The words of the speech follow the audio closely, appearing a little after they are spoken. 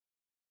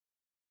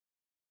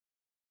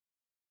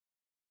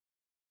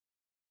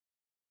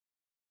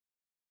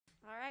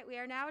All right, we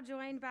are now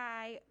joined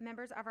by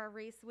members of our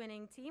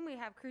race-winning team. We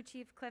have Crew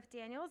Chief Cliff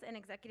Daniels and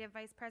Executive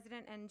Vice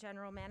President and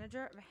General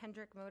Manager of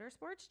Hendrick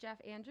Motorsports, Jeff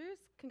Andrews.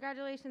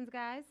 Congratulations,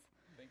 guys.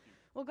 Thank you.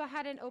 We'll go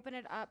ahead and open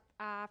it up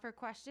for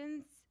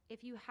questions.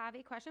 If you have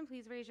a question,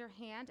 please raise your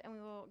hand and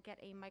we will get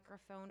a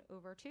microphone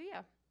over to you.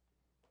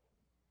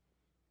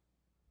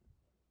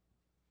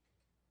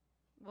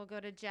 We'll go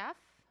to Jeff,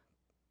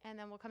 and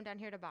then we'll come down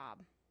here to Bob.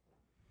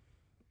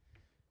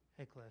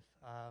 Hey, Cliff.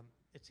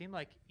 It seemed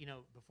like,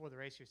 before the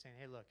race, you're saying,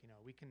 hey, look,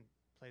 we can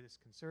play this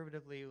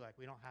conservatively. Like,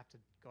 we don't have to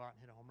go out and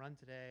hit a home run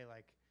today.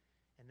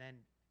 And then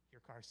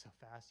your car's so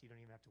fast, you don't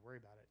even have to worry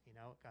about it. Can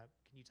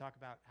you talk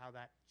about how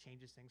that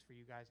changes things for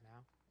you guys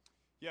now?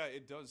 Yeah,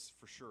 it does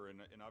for sure. And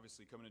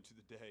obviously coming into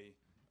the day,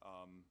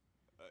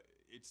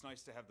 it's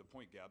nice to have the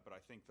point gap, but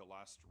I think the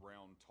last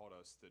round taught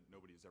us that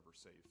nobody is ever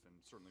safe.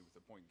 And certainly with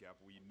the point gap,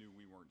 we knew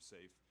we weren't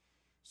safe.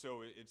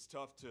 So it's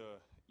tough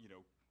to,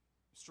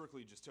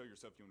 strictly just tell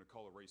yourself you want to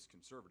call a race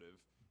conservative.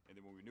 And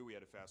then when we knew we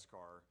had a fast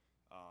car,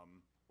 I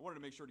wanted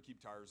to make sure to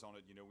keep tires on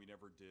it. We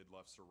never did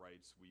lefts or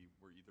rights. We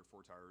were either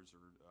 4 tires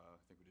or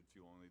I think we did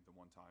fuel only the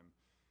one time.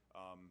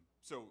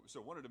 So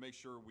wanted to make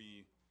sure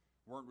we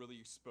weren't really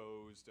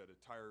exposed at a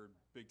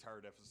big tire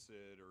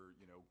deficit or,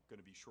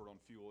 going to be short on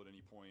fuel at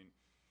any point.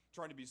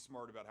 Trying to be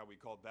smart about how we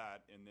called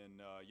that. And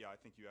then, I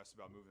think you asked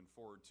about moving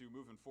forward too.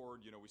 Moving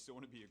forward, we still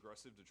want to be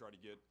aggressive to try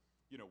to get,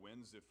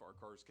 wins if our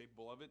car is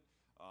capable of it.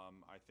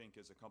 I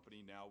think as a company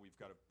now we've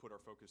got to put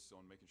our focus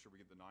on making sure we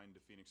get the 9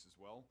 to Phoenix as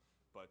well.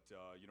 But,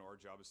 our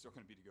job is still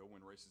going to be to go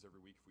win races every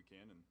week if we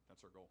can, and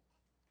that's our goal.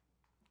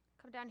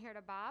 Come down here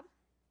to Bob.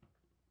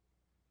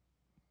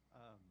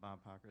 Bob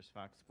Pockers,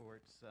 Fox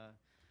Sports.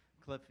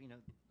 Cliff,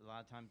 a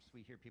lot of times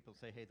we hear people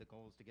say, hey, the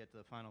goal is to get to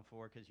the Final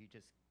Four because you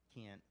just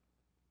can't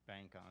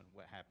bank on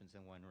what happens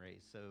in one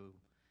race. So,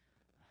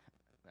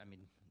 I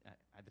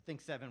would think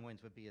 7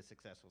 wins would be a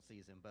successful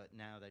season, but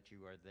now that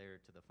you are there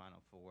to the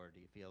Final Four, do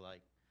you feel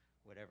like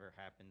whatever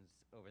happens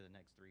over the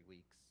next 3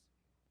 weeks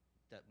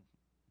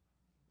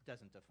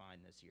doesn't define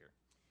this year?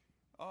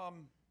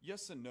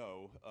 Yes and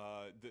no.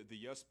 The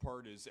yes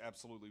part is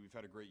absolutely we've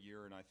had a great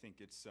year, and I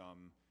think it's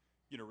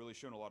really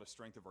shown a lot of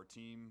strength of our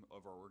team,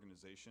 of our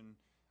organization.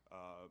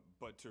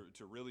 But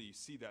to really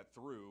see that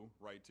through,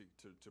 right,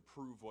 to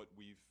prove what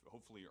we've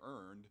hopefully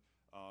earned,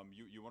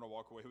 you want to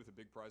walk away with a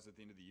big prize at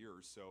the end of the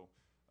year. So,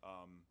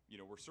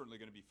 we're certainly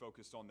going to be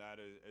focused on that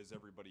as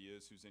everybody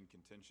is who's in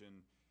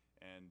contention.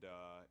 And,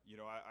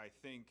 I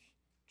think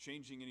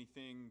changing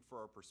anything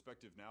for our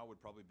perspective now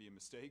would probably be a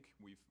mistake.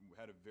 We've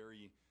had a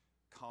very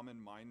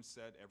common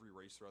mindset every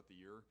race throughout the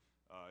year.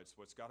 It's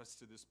what's got us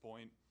to this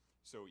point.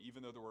 So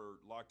even though we're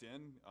locked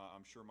in,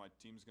 I'm sure my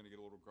team's going to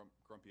get a little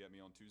grumpy at me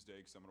on Tuesday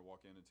because I'm going to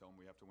walk in and tell them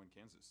we have to win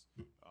Kansas.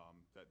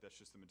 That's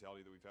just the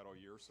mentality that we've had all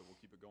year, so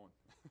we'll keep it going.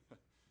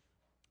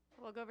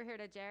 We'll go over here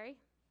to Jerry.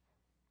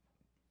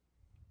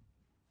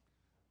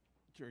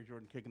 Jerry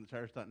Jordan,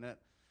 kickingthetires.net.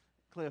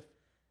 Cliff,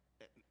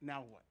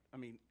 now what?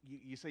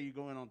 You say you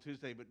go in on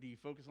Tuesday, but do you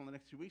focus on the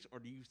next 2 weeks, or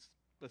do you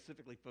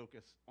specifically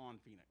focus on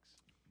Phoenix?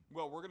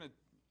 Well, we're going to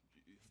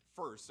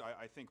first,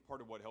 I think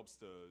part of what helps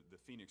the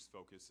Phoenix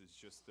focus is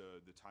just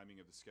the timing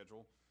of the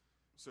schedule.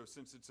 So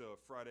since it's a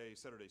Friday,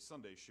 Saturday,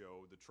 Sunday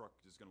show, the truck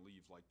is going to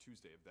leave like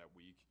Tuesday of that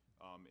week.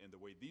 And the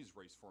way these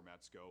race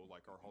formats go,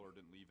 like our hauler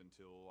didn't leave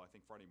until I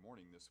think Friday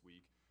morning this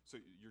week. So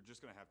you're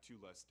just going to have 2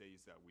 less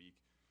days that week.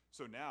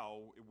 So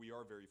now we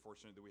are very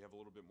fortunate that we have a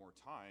little bit more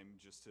time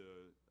just to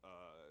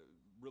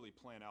really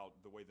plan out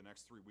the way the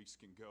next 3 weeks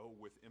can go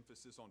with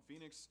emphasis on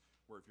Phoenix,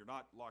 where if you're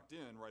not locked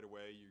in right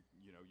away,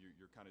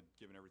 you're kind of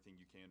giving everything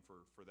you can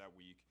for that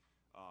week.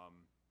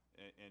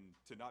 And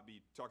to not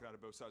be talking out of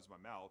both sides of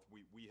my mouth,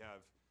 we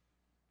have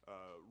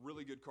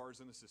really good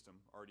cars in the system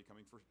already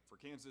coming for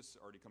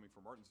Kansas, already coming for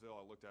Martinsville.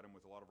 I looked at them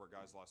with a lot of our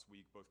guys last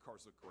week. Both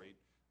cars look great.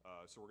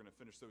 So we're going to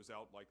finish those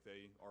out like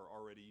they are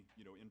already,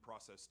 in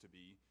process to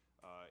be.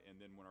 And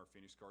then when our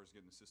Phoenix cars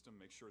get in the system,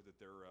 make sure that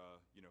they're,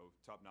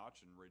 top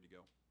notch and ready to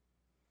go.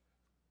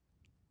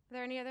 Are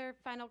there any other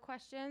final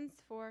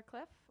questions for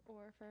Cliff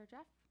or for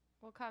Jeff?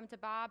 We'll come to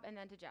Bob and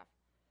then to Jeff.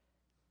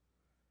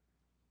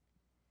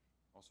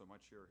 Also, my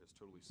chair has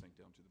totally sank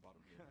down to the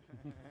bottom here.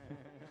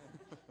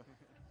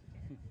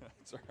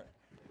 It's all right.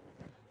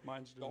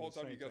 Mine's doing the whole the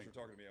time same you guys thing. were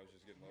talking to me, I was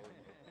just getting lower and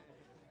lower.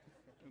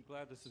 I'm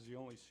glad this is the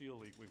only seal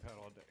leak we've had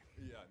all day.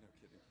 Yeah, no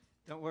kidding.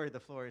 Don't worry,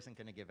 the floor isn't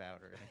going to give out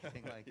or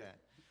anything like that.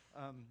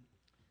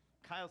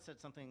 Kyle said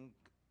something,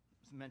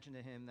 mentioned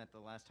to him that the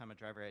last time a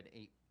driver had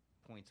 8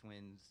 points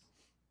wins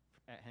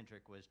at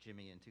Hendrick was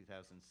Jimmy in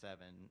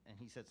 2007, and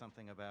he said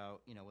something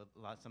about,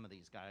 some of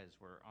these guys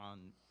were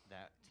on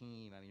that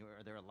team.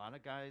 Are there a lot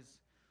of guys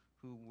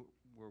who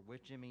were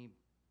with Jimmy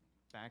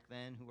back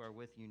then who are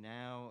with you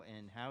now,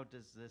 and how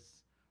does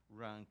this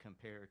run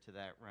compare to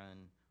that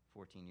run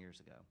 14 years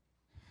ago?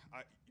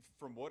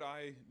 From what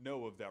I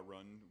know of that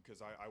run,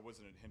 because I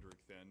wasn't at Hendrick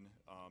then,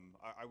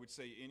 I would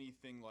say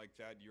anything like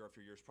that year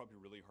after year is probably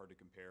really hard to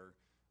compare.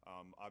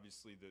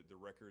 Obviously, the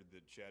record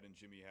that Chad and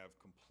Jimmy have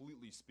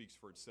completely speaks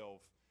for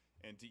itself.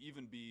 And to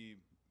even be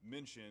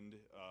mentioned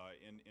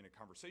in a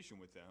conversation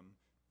with them,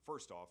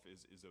 first off,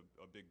 is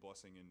a big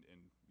blessing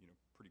and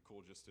pretty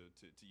cool just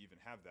to even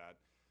have that.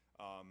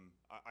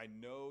 I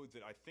know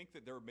that I think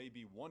that there may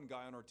be one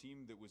guy on our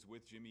team that was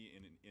with Jimmy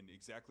in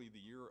exactly the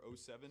year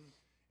 07,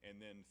 and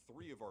then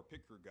 3 of our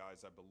pit crew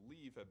guys, I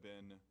believe, have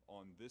been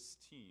on this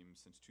team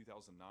since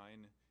 2009.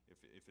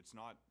 If it's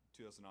not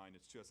 2009,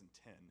 it's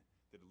 2010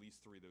 that at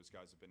least 3 of those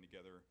guys have been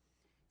together.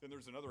 Then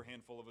there's another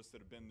handful of us that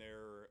have been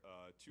there,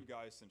 2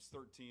 guys since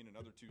 13,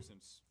 another 2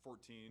 since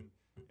 14,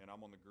 and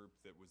I'm on the group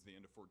that was the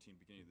end of 14,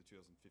 beginning of the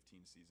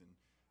 2015 season.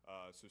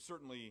 So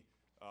certainly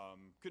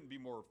couldn't be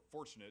more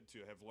fortunate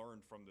to have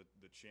learned from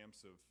the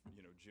champs of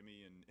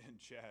Jimmy and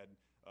Chad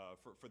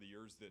for the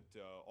years that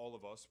all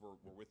of us were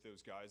with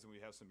those guys, and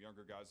we have some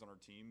younger guys on our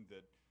team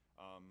that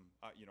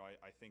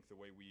I think the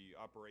way we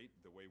operate,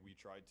 the way we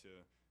try to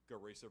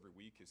go race every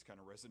week has kind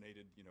of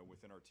resonated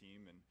within our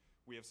team, and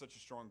we have such a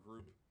strong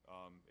group.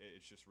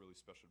 It's just really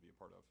special to be a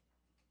part of.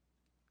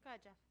 Go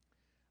ahead, Jeff.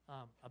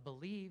 I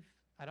believe,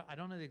 I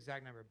don't know the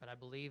exact number, but I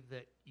believe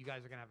that you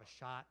guys are going to have a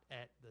shot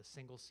at the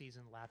single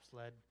season laps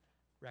led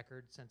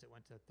record since it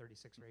went to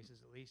 36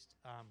 races at least.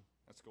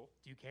 That's cool.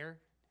 Do you care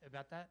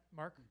about that,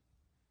 Mark?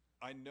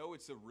 I know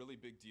it's a really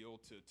big deal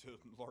to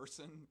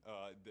Larson.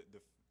 I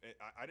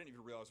didn't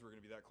even realize we were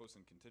going to be that close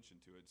in contention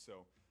to it.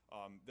 So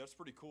that's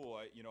pretty cool.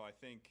 I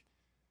think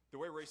the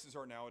way races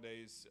are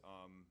nowadays,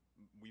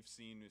 we've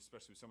seen,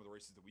 especially with some of the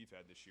races that we've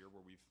had this year,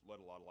 where we've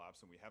led a lot of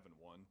laps and we haven't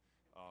won.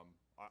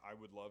 I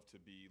would love to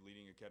be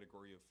leading a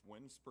category of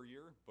wins per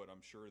year, but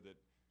I'm sure that,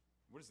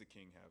 what does the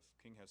King have?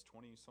 King has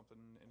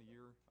 20-something in a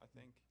year, I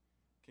think.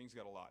 King's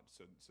got a lot,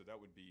 so that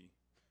would be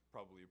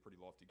probably a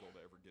pretty lofty goal to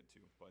ever get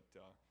to. But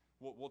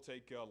we'll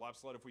take lap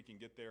sled if we can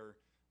get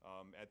there.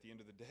 At the end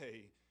of the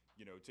day,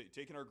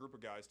 taking our group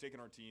of guys,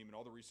 taking our team, and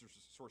all the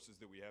resources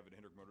that we have at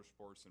Hendrick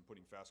Motorsports and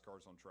putting fast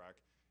cars on track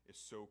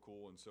is so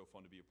cool and so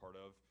fun to be a part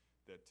of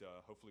that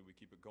hopefully we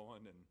keep it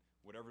going, and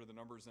whatever the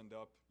numbers end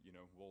up,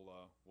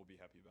 we'll be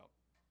happy about.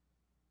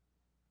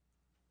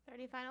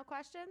 Any final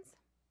questions?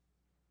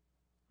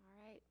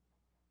 All right.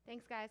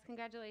 Thanks, guys.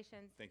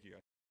 Congratulations. Thank you,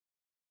 guys.